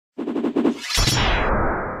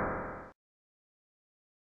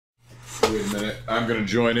I'm gonna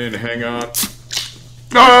join in. Hang on.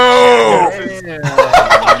 No!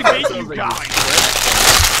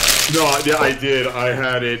 No, yeah, I did. I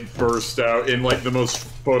had it burst out in like the most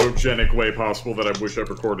photogenic way possible that I wish I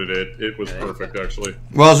recorded it. It was perfect, actually.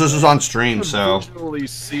 Well, this was on stream, so. Visually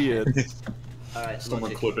see it. Alright,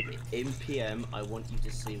 someone clip it. In PM, I want you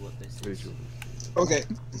to see what this is. Okay.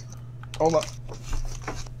 Hold on.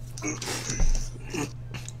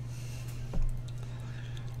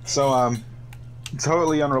 So,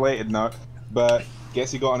 totally unrelated note, but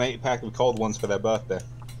guess you got an 8-pack of cold ones for their birthday.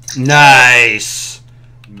 Nice.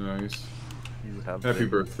 Nice. Happy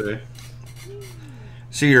birthday.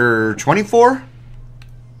 So you're 24?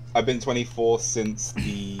 I've been 24 since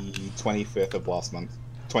the 25th of last month.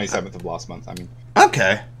 27th of last month, I mean.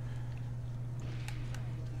 Okay.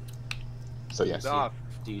 So, yes.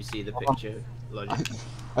 Do you see the picture?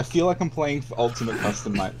 I feel like I'm playing for Ultimate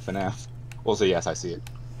Custom Night for now. Also, yes, I see it.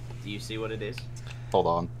 Do you see what it is? Hold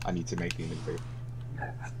on, I need to make the image bigger.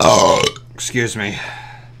 Oh, excuse me.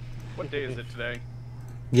 What day is it today?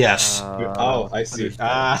 Yes. Oh, I see.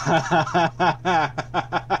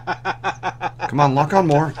 Come on, lock on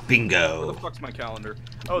more. Where Bingo. the fuck's my calendar?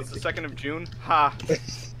 Oh, it's the 2nd of June? Ha!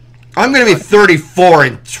 I'm gonna be 34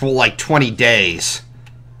 in like 20 days.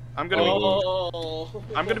 I'm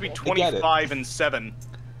gonna be 25 in 7.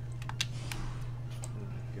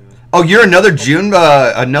 Oh, you're another June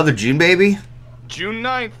baby? June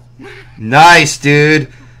 9th. Nice, dude.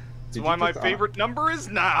 That's why my favorite number is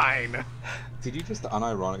 9. Did you just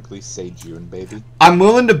unironically say June, baby? I'm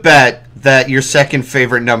willing to bet that your second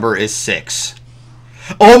favorite number is 6.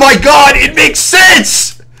 Oh my god, it makes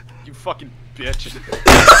sense! You fucking bitch.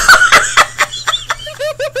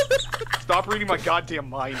 Stop reading my goddamn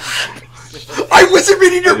mind. I wasn't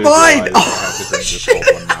reading your mind! I have to drink this cold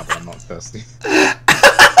one now, but I'm not thirsty.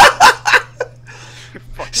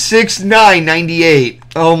 6998.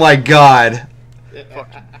 Oh my god.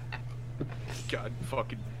 Fucking. God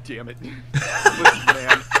fucking damn it. Listen,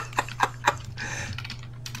 man.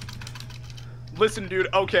 Listen, dude,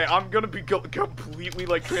 okay, I'm gonna be completely,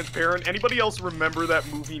 like, transparent. Anybody else remember that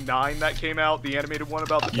movie 9 that came out? The animated one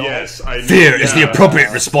about the dolls? Yes, I know. Fear is the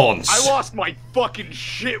appropriate response. I lost my fucking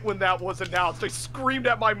shit when that was announced. I screamed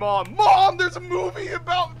at my mom, Mom, there's a movie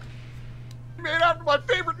about... made after my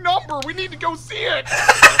favorite number. We need to go see it.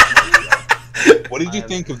 What did you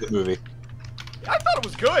think of the movie? I thought it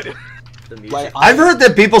was good. Like, I've heard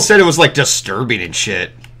that people said it was like disturbing and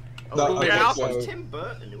shit. Okay, yeah. so Tim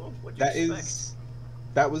Burton.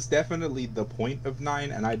 That was definitely the point of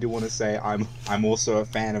 9, and I do want to say I'm also a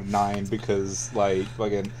fan of 9 because, like,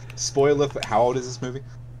 again, spoiler for how old is this movie?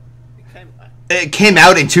 It came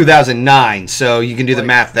out in 2009, so you can do the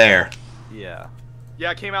math there. Yeah.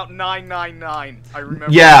 Yeah, it came out 999. I remember.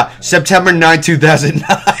 Yeah, September 9,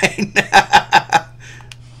 2009.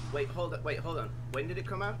 Wait, hold on. When did it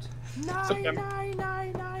come out? September.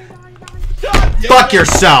 Fuck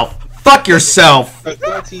yourself. Fuck yourself.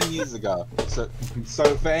 13 years ago. So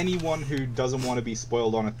for anyone who doesn't want to be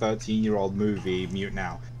spoiled on a 13-year-old movie, mute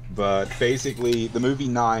now. But basically, the movie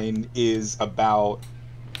 9 is about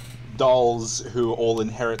dolls who all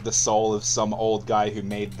inherit the soul of some old guy who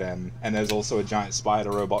made them, and there's also a giant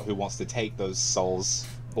spider robot who wants to take those souls,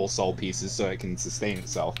 or soul pieces, so it can sustain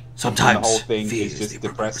itself. Sometimes and the whole thing is just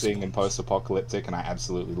depressing and post-apocalyptic, and I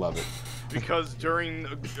absolutely love it. Because during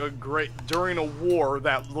a war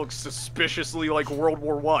that looks suspiciously like World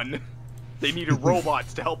War I, they needed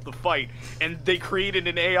robots to help the fight, and they created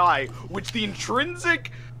an AI, which the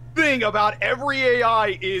intrinsic thing about every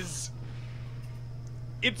AI is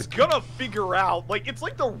it's gonna figure out, like, it's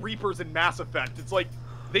like the Reapers in Mass Effect. It's like,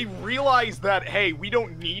 they realize that, hey, we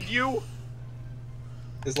don't need you.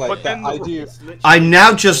 It's like, I'm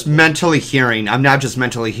now just mentally hearing,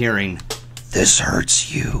 this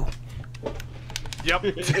hurts you. Yep.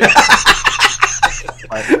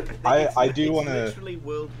 I do want to... Literally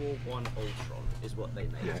World War I Ultron is what they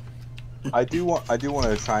made. Yeah. I do want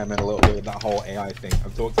to chime in a little bit with that whole AI thing.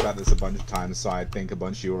 I've talked about this a bunch of times, so I think a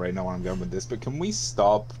bunch of you already know where I'm going with this. But can we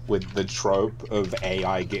stop with the trope of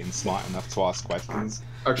AI getting smart enough to ask questions?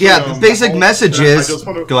 Actually, yeah, the basic message is...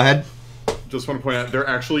 Go ahead. Just want to point out, there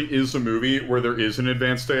actually is a movie where there is an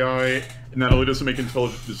advanced AI, and not only does it make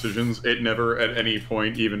intelligent decisions, it never at any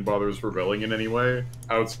point even bothers rebelling in any way,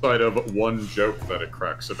 outside of one joke that it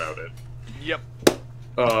cracks about it. Yep.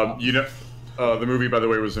 You know, the movie, by the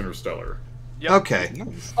way, was Interstellar. Yep. Okay.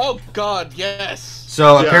 Oh god, yes!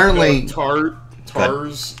 So apparently...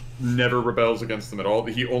 Tars never rebels against them at all.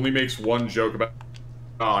 He only makes one joke about,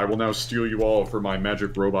 I will now steal you all for my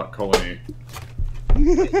magic robot colony.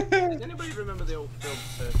 Is anybody you remember the old film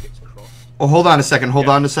Circuits Cross? Oh, hold on a second. Hold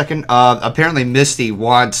on a second. Apparently, Misty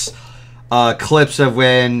wants clips of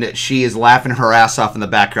when she is laughing her ass off in the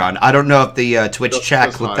background. I don't know if the Twitch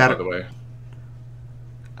chat clipped that. By the way.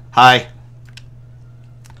 Hi.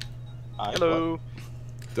 Hello.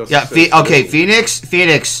 Yeah. Okay,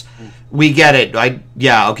 Phoenix. We get it.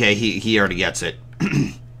 Okay. He already gets it.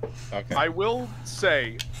 Okay. I will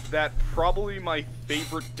say that probably my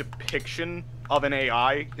favorite depiction of an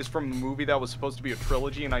AI is from a movie that was supposed to be a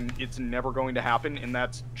trilogy, and it's never going to happen, and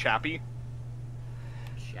that's Chappie.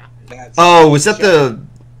 Oh, is that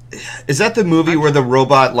the movie where the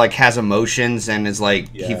robot like has emotions and is like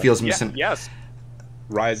he feels missing? Yes.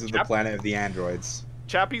 Rise of the Planet of the Androids.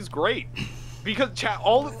 Chappie's great because Chappie.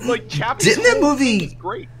 Didn't that movie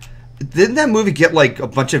great? Didn't that movie get like a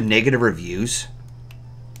bunch of negative reviews?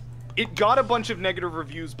 It got a bunch of negative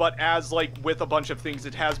reviews, but as like with a bunch of things,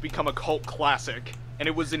 it has become a cult classic, and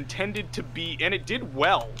it was intended to be, and it did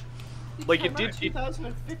well. Like it did.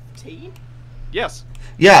 2015. Yes.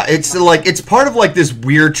 Yeah, it's part of like this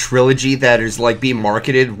weird trilogy that is like being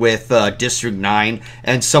marketed with District 9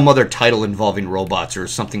 and some other title involving robots or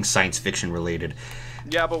something science fiction related.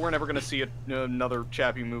 Yeah, but we're never gonna see another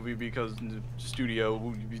Chappie movie because the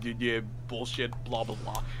studio, bullshit, blah blah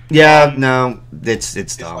blah. Yeah, no,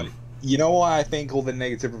 it's dumb. Funny. You know why I think all the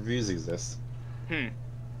negative reviews exist?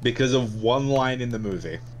 Because of one line in the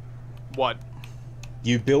movie. What?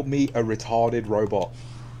 You built me a retarded robot.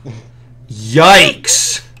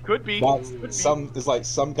 Yikes! Could be. It's like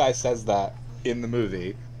some guy says that in the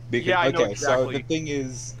movie. Because, yeah, I know okay, exactly. so the thing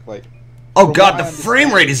is, like... Oh god, the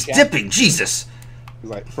frame rate is dipping, Jesus!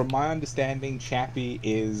 Like, from my understanding, Chappie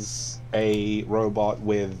is a robot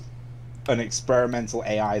with an experimental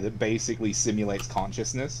AI that basically simulates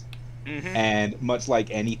consciousness. And much like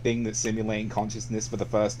anything that's simulating consciousness for the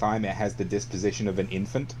first time, it has the disposition of an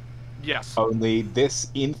infant. Yes. Only this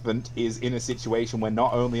infant is in a situation where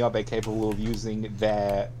not only are they capable of using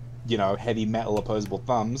their, heavy metal opposable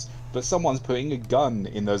thumbs, but someone's putting a gun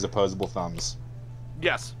in those opposable thumbs.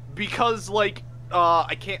 Yes, because like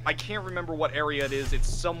I can't remember what area it is.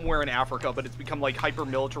 It's somewhere in Africa, but it's become like hyper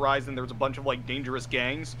militarized, and there's a bunch of like dangerous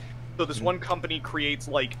gangs. So this one company creates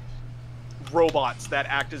like robots that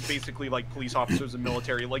act as basically like police officers and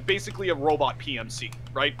military, like basically a robot PMC,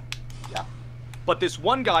 right? Yeah. But this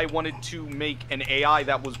one guy wanted to make an AI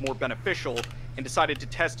that was more beneficial and decided to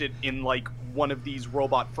test it in like one of these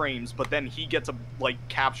robot frames, but then he gets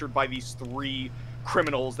captured by these 3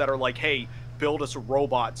 criminals that are like, hey, build us a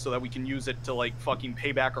robot so that we can use it to like fucking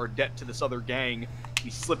pay back our debt to this other gang.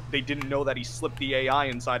 They didn't know that he slipped the AI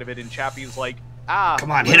inside of it, and Chappie's like, come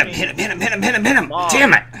on, hit him! Mom,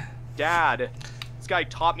 Damn it! Dad, this guy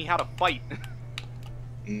taught me how to fight.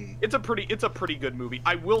 It's a pretty good movie.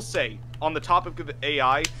 I will say, on the topic of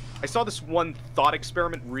AI, I saw this one thought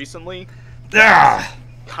experiment recently.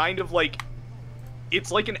 Kind of like,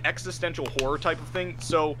 it's like an existential horror type of thing.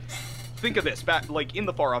 So, think of this: like in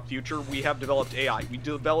the far off future, we have developed AI. We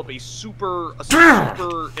develop a super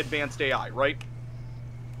advanced AI, right?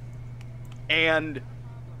 And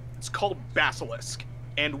it's called Basilisk,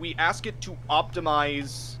 and we ask it to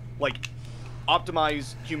optimize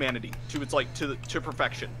humanity to its to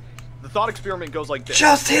perfection. The thought experiment goes like this.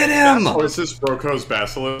 Just hit him! Oh, is this Roko's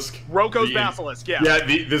Basilisk? Roko's Basilisk, yeah. Yeah,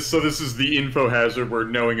 this is the info hazard where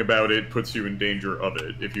knowing about it puts you in danger of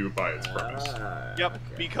it if you buy its premise. Yep,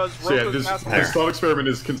 because Roko's Basilisk... This thought experiment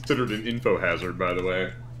is considered an info hazard, by the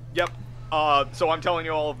way. Yep. So I'm telling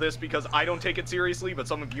you all of this because I don't take it seriously, but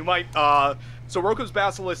some of you might. So Roko's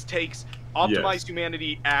Basilisk takes optimized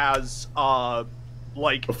humanity as,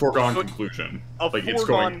 like... a foregone conclusion.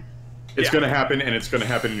 It's going to happen, and it's going to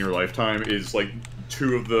happen in your lifetime. Is like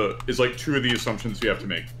two of the assumptions you have to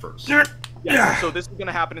make first. Yeah. So this is going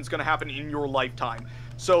to happen. It's going to happen in your lifetime.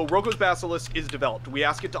 So Roko's Basilisk is developed. We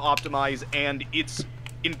ask it to optimize, and its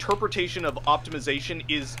interpretation of optimization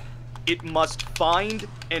is it must find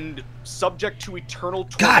and subject to eternal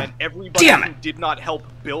torment everybody who did not help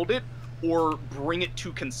build it or bring it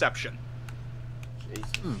to conception.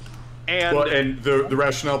 And the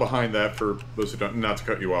rationale behind that, for those who don't, not to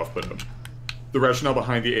cut you off, but the rationale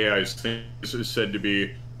behind the AI's thing is said to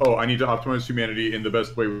be, oh, I need to optimize humanity in the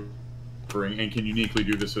best way and can uniquely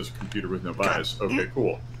do this as a computer with no bias. Okay,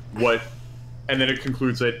 cool. And then it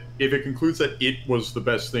concludes that if it concludes that it was the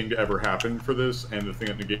best thing to ever happen for this and the thing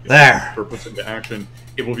that negates purpose into action,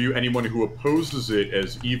 it will view anyone who opposes it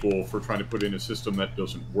as evil for trying to put in a system that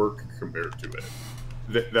doesn't work compared to it.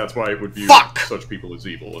 That's why it would view such people as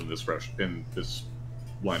evil in this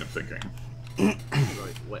line of thinking.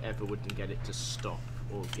 Like whatever wouldn't get it to stop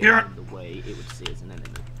or get in the way, it would see as an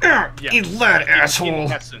enemy. Eat that, asshole!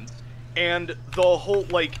 And the whole,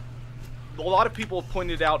 like, a lot of people have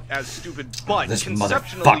pointed out as stupid, but this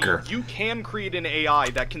conceptually, motherfucker. you can create an AI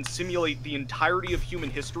that can simulate the entirety of human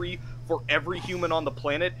history for every human on the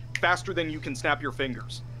planet faster than you can snap your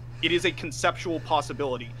fingers. It is a conceptual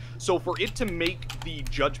possibility. So for it to make the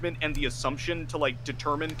judgment and the assumption to, like,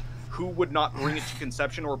 determine who would not bring it to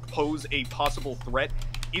conception or pose a possible threat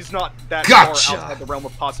is not that far outside the realm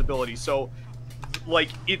of possibility. So, like,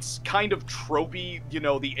 it's kind of tropey, you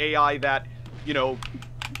know, the AI that, you know,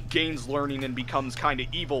 gains learning and becomes kind of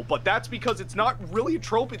evil, but that's because it's not really a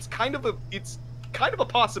trope. It's kind of a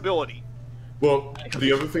possibility. Well,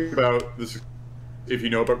 the other thing about this, if you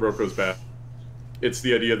know about Roko's Bat, it's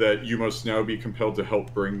the idea that you must now be compelled to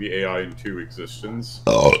help bring the AI into existence.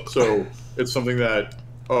 So it's something that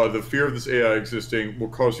the fear of this AI existing will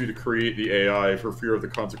cause you to create the AI for fear of the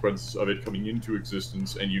consequences of it coming into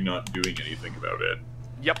existence and you not doing anything about it.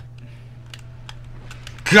 Yep.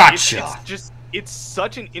 Gotcha. It's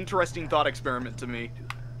such an interesting thought experiment to me.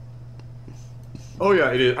 Oh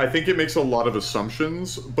yeah, it is. I think it makes a lot of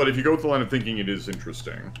assumptions, but if you go with the line of thinking, it is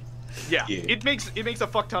interesting. Yeah, it makes a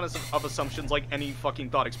fuck ton of assumptions, like any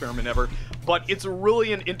fucking thought experiment ever. But it's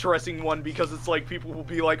really an interesting one because it's like people will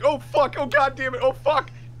be like, "Oh fuck! Oh god damn it! Oh fuck!"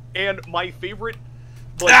 And my favorite,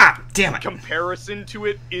 like, damn it, comparison to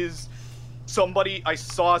it is I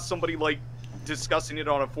saw somebody like discussing it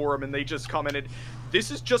on a forum, and they just commented,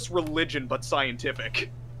 "This is just religion but scientific."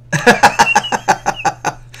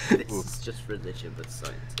 This is just religion but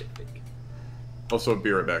scientific. Also,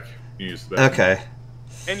 be right back. You use that. Okay.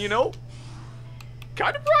 And you know,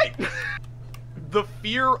 kind of right. The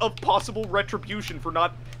fear of possible retribution for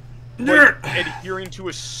not, like, adhering to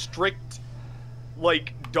a strict,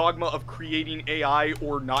 like, dogma of creating AI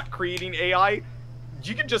or not creating AI,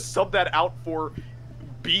 you can just sub that out for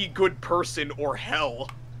be good person or hell.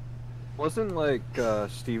 Wasn't, like,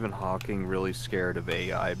 Stephen Hawking really scared of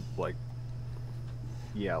AI? Like,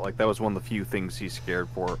 yeah, like, that was one of the few things he was scared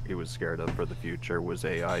of for the future, was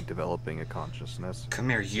AI developing a consciousness. Come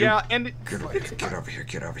here, you. Yeah, and Get over here, get over here,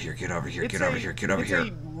 get over here, get over here, It's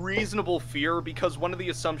a reasonable fear because one of the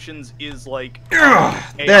assumptions is, like, Ugh,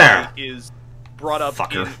 AI there. is brought up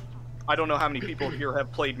Fucker. in, I don't know how many people here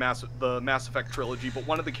have played the Mass Effect trilogy, but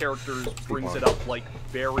one of the characters brings it up, like,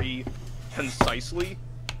 very concisely.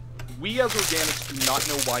 We as organics do not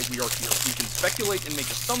know why we are here. We can speculate and make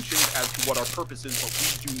assumptions as to what our purpose is, but we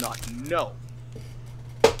do not know.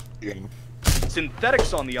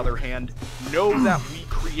 Synthetics, on the other hand, know that we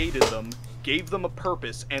created them, gave them a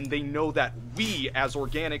purpose, and they know that we as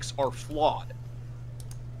organics are flawed.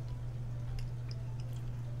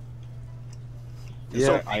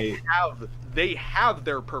 Yeah, So they have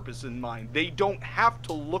their purpose in mind. They don't have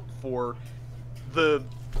to look for the,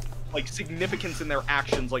 like, significance in their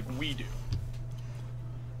actions like we do.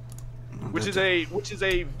 Which is a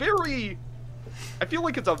very, I feel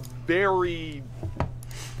like it's a very,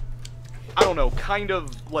 I don't know, kind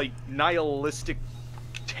of like nihilistic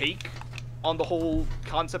take on the whole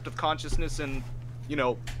concept of consciousness and, you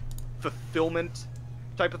know, fulfillment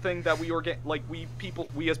type of thing that we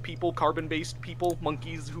as people, carbon-based people,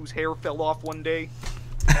 monkeys whose hair fell off one day.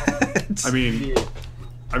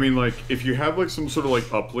 I mean, like, if you have, like, some sort of, like,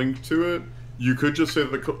 uplink to it, you could just say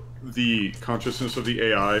that the consciousness of the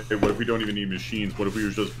AI, and what if we don't even need machines? What if we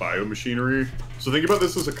use just biomachinery? So think about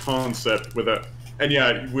this as a concept without, and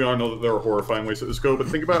yeah, we all know that there are horrifying ways that this go, but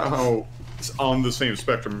think about how it's on the same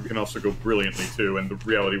spectrum. It can also go brilliantly, too, and the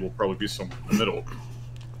reality will probably be somewhere in the middle.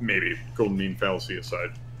 Maybe. Golden mean fallacy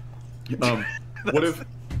aside. What if...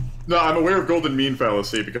 No, I'm aware of golden mean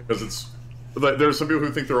fallacy because it's... Like, there's some people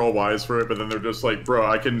who think they're all wise for it, but then they're just like, bro,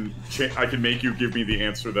 I can make you give me the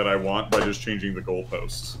answer that I want by just changing the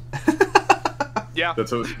goalposts. Yeah.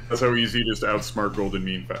 That's how easy it is to outsmart golden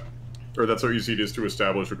mean or that's how easy it is to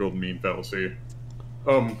establish a golden mean fallacy.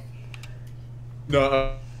 What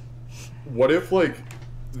if, like,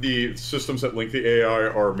 the systems that link the AI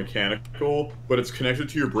are mechanical, but it's connected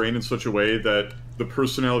to your brain in such a way that the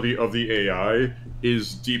personality of the AI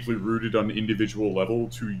is deeply rooted on an individual level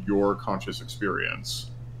to your conscious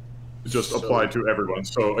experience, just applied to everyone.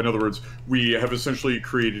 So, in other words, we have essentially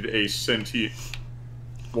created a sentient...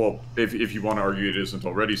 Well, if you want to argue it isn't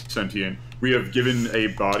already sentient, we have given a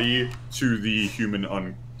body to the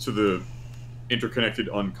to the interconnected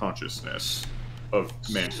unconsciousness of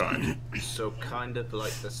mankind. So kind of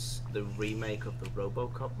like the remake of the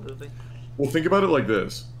RoboCop movie? Well, think about it like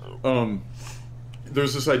this.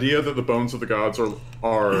 There's this idea that the bones of the gods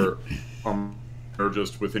are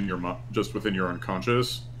just within your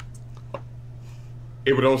unconscious.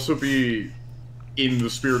 It would also be in the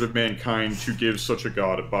spirit of mankind to give such a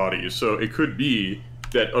god a body. So it could be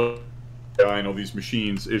that AI and all these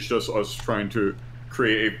machines. It's just us trying to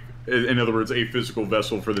create, in other words, a physical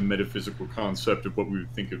vessel for the metaphysical concept of what we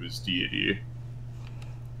would think of as deity.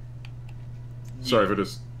 Sorry for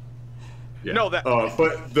this. Yeah. No, that.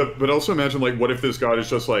 But also imagine, like, what if this god is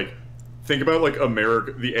just like, think about like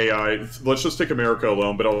America, the AI. Let's just take America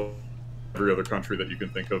alone, but every other country that you can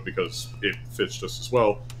think of because it fits just as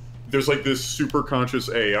well. There's like this super conscious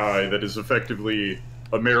AI that is effectively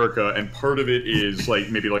America, and part of it is like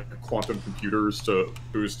maybe like quantum computers to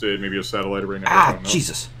boost it, maybe a satellite array.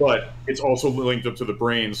 Jesus! But it's also linked up to the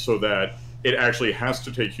brain so that it actually has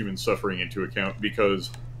to take human suffering into account because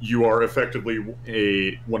you are effectively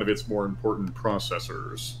one of its more important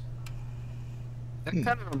processors. That kind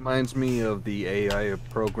of reminds me of the AI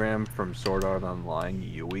program from Sword Art Online,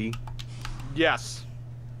 Yui. Yes.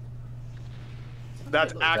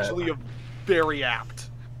 That's actually a very apt.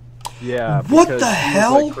 Yeah. What the because he was,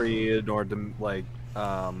 hell? like, created in order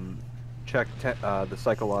to check the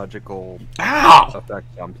psychological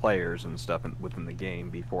effects on players and stuff within the game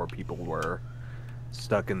before people were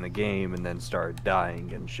stuck in the game and then started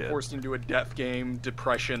dying and shit. Forced into a death game,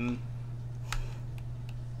 depression.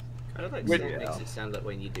 Kind of like makes it sound like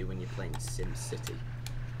when you're playing SimCity.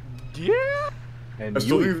 Yeah. And I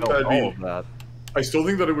still Yui think felt that'd be- all of that. I still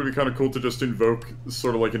think that it would be kind of cool to just invoke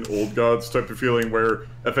sort of like an old gods type of feeling where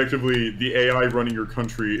effectively the AI running your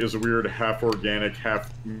country is a weird half-organic,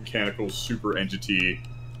 half-mechanical super entity,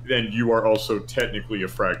 and you are also technically a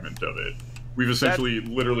fragment of it. We've essentially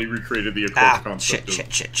literally recreated the occult concept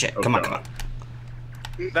Shit. of Come on, God. come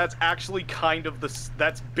on. That's actually kind of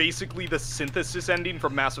that's basically the synthesis ending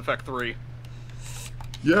from Mass Effect 3.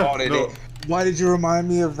 Yeah, Why did you remind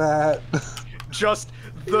me of that? Just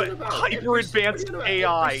the hyper-advanced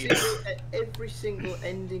AI. Every single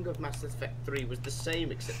ending of Mass Effect 3 was the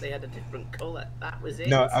same, except they had a different color. That was it.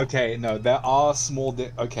 No, there are small.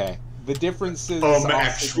 Okay, the differences.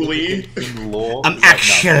 Actually, in lore.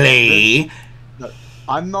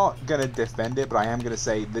 I'm not gonna defend it, but I am gonna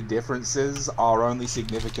say the differences are only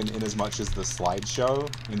significant in as much as the slideshow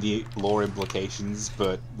and the lore implications,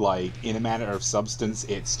 but like in a matter of substance,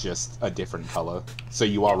 it's just a different color. So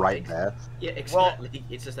you are right there. Yeah, exactly.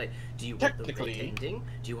 It's just like, do you want the red ending?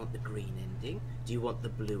 Do you want the green ending? Do you want the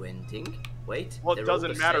blue ending? Wait, well, it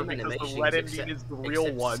doesn't matter same because the animations, red ending is the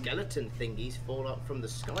real one. Skeleton thingies fall out from the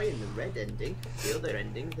sky in the red ending. The other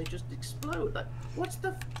ending, they just explode. Like, what's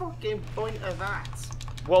the fucking point of that?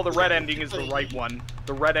 Well, the red ending is the right one.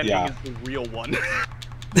 The red ending is the real one.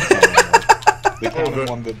 The kind of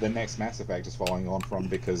one that the next Mass Effect is following on from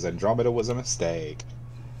because Andromeda was a mistake.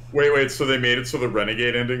 Wait, so they made it so the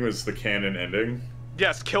Renegade ending was the canon ending?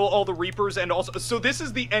 Yes, kill all the Reapers, and also... So this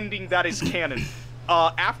is the ending that is canon.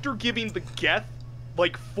 After giving the Geth,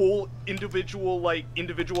 like, full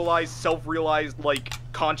individualized, self-realized, like,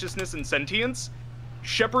 consciousness and sentience,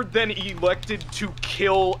 Shepard then elected to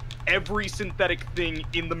kill every synthetic thing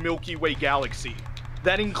in the Milky Way galaxy.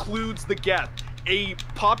 That includes the Geth, a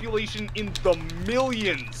population in the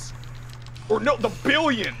millions. Or no, the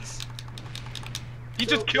billions! He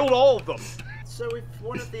just killed all of them. So if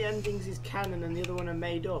one of the endings is canon and the other one are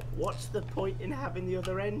made up, what's the point in having the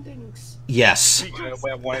other endings? Yes.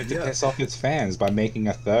 I wanted to piss off its fans by making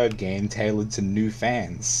a third game tailored to new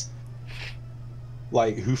fans.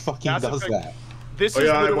 Like, who fucking does that? This is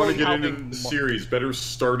I want to get into the series. Better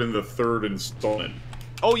start in the third installment.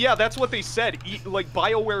 Oh yeah, that's what they said. Like,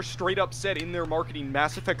 BioWare straight up said in their marketing,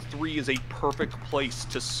 Mass Effect 3 is a perfect place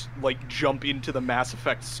to, like, jump into the Mass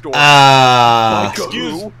Effect story.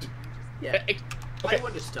 Excuse. Yeah. Okay.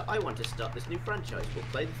 I want to start this new franchise. We'll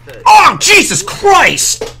play the third. Oh, Jesus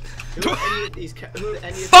Christ! Who are any of these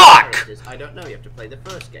Fuck! characters? I don't know. You have to play the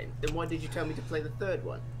first game. Then why did you tell me to play the third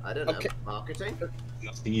one? I don't know. Marketing?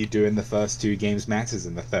 Nothing you do in the first two games matters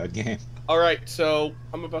in the third game. Alright, so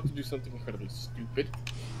I'm about to do something incredibly stupid.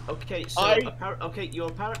 Okay, so you're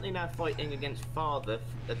apparently now fighting against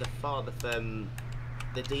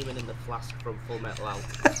the demon in the flask from Full Metal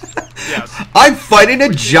Alchemist. Yes. I'm fighting a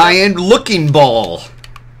giant looking ball.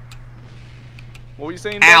 What were you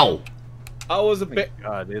saying? Ow. I was a bit...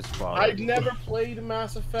 God, his father. I've never played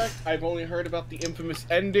Mass Effect. I've only heard about the infamous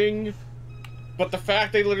ending. But the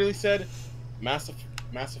fact they literally said Mass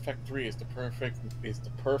Effect 3 is the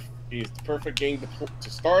perfect game to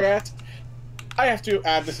start at, I have to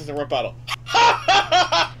add this as a rebuttal.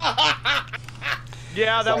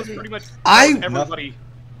 Yeah, that was pretty much everybody.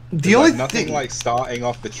 The only nothing thing, like starting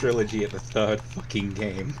off the trilogy at the third fucking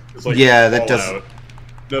game. It's like that Fallout.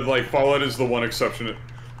 Like Fallout is the one exception.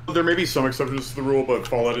 There may be some exceptions to the rule, but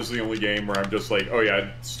Fallout is the only game where I'm just like, oh yeah,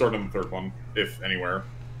 I'd start on the third one, if anywhere.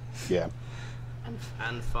 Yeah.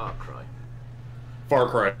 And Far Cry. Far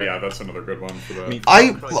Cry, yeah, that's another good one for that.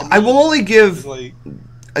 I will only give Like,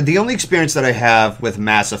 the only experience that I have with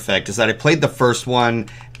Mass Effect is that I played the first one,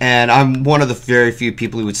 and I'm one of the very few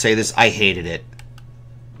people who would say this. I hated it.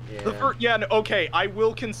 Okay, I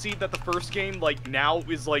will concede that the first game, like, now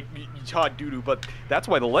is, like, doo-doo, but that's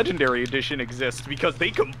why the Legendary Edition exists, because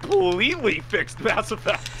they completely fixed Mass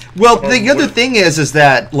Effect. Well, the other thing is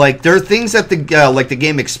that, like, there are things that the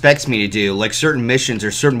game expects me to do, like certain missions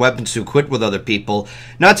or certain weapons to equip with other people.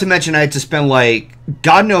 Not to mention I had to spend, like,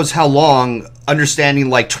 God knows how long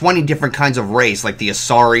understanding, like, 20 different kinds of race, like the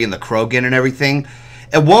Asari and the Krogan and everything.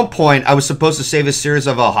 At one point, I was supposed to save a series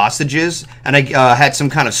of hostages, and I had some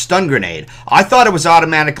kind of stun grenade. I thought it was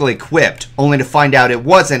automatically equipped, only to find out it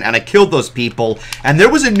wasn't, and I killed those people, and there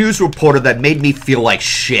was a news reporter that made me feel like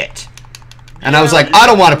shit. And I was like, I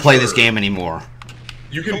don't want to play this game anymore.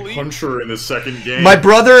 You can punch her in the second game. My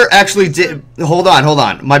brother actually did... Hold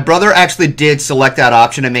on. My brother actually did select that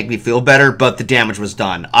option to make me feel better, but the damage was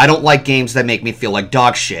done. I don't like games that make me feel like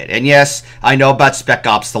dog shit. And yes, I know about Spec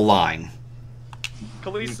Ops: The Line.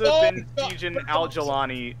 Khaleesa bin Dejan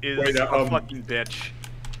Al-Jalani is a fucking bitch.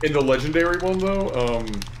 In the Legendary one, though,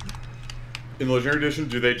 in the Legendary Edition,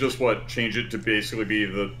 do they just, change it to basically be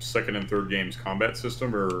the second and third game's combat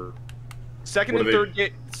system, or... Second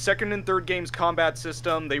and third game's combat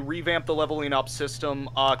system, they revamped the leveling up system.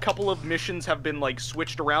 A couple of missions have been, like,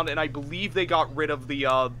 switched around, and I believe they got rid of the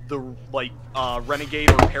Renegade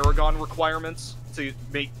or Paragon requirements to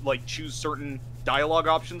make, like, choose certain dialogue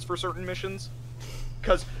options for certain missions.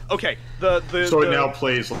 Because, okay, So it now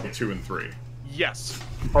plays, like, 2 and 3? Yes.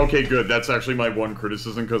 Okay, good. That's actually my one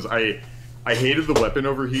criticism, because I hated the weapon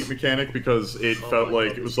overheat mechanic, because it felt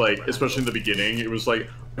like, it was like, especially in the beginning, it was like,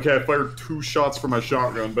 okay, I fired 2 shots from my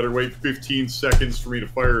shotgun, better wait 15 seconds for me to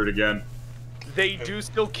fire it again. They do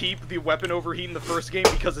still keep the weapon overheat in the first game,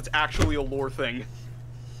 because it's actually a lore thing.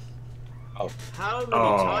 How many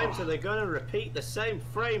times are they going to repeat the same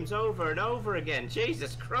frames over and over again?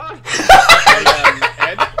 Jesus Christ!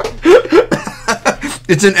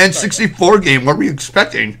 It's an N64 game. What were you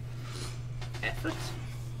expecting? Effort?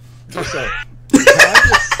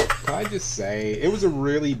 can I just say, it was a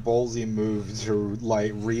really ballsy move to,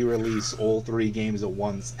 like, re-release all 3 games at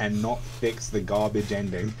once and not fix the garbage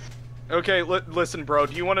ending. Okay, listen, bro,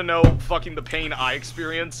 do you want to know fucking the pain I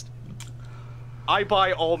experienced? I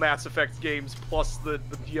buy all Mass Effect games plus the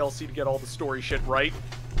DLC to get all the story shit right.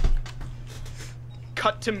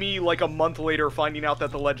 Cut to me like a month later finding out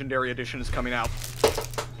that the Legendary Edition is coming out.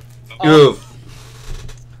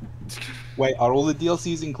 Wait, are all the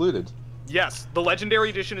DLCs included? Yes, the Legendary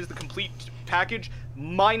Edition is the complete package,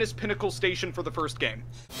 minus Pinnacle Station for the first game.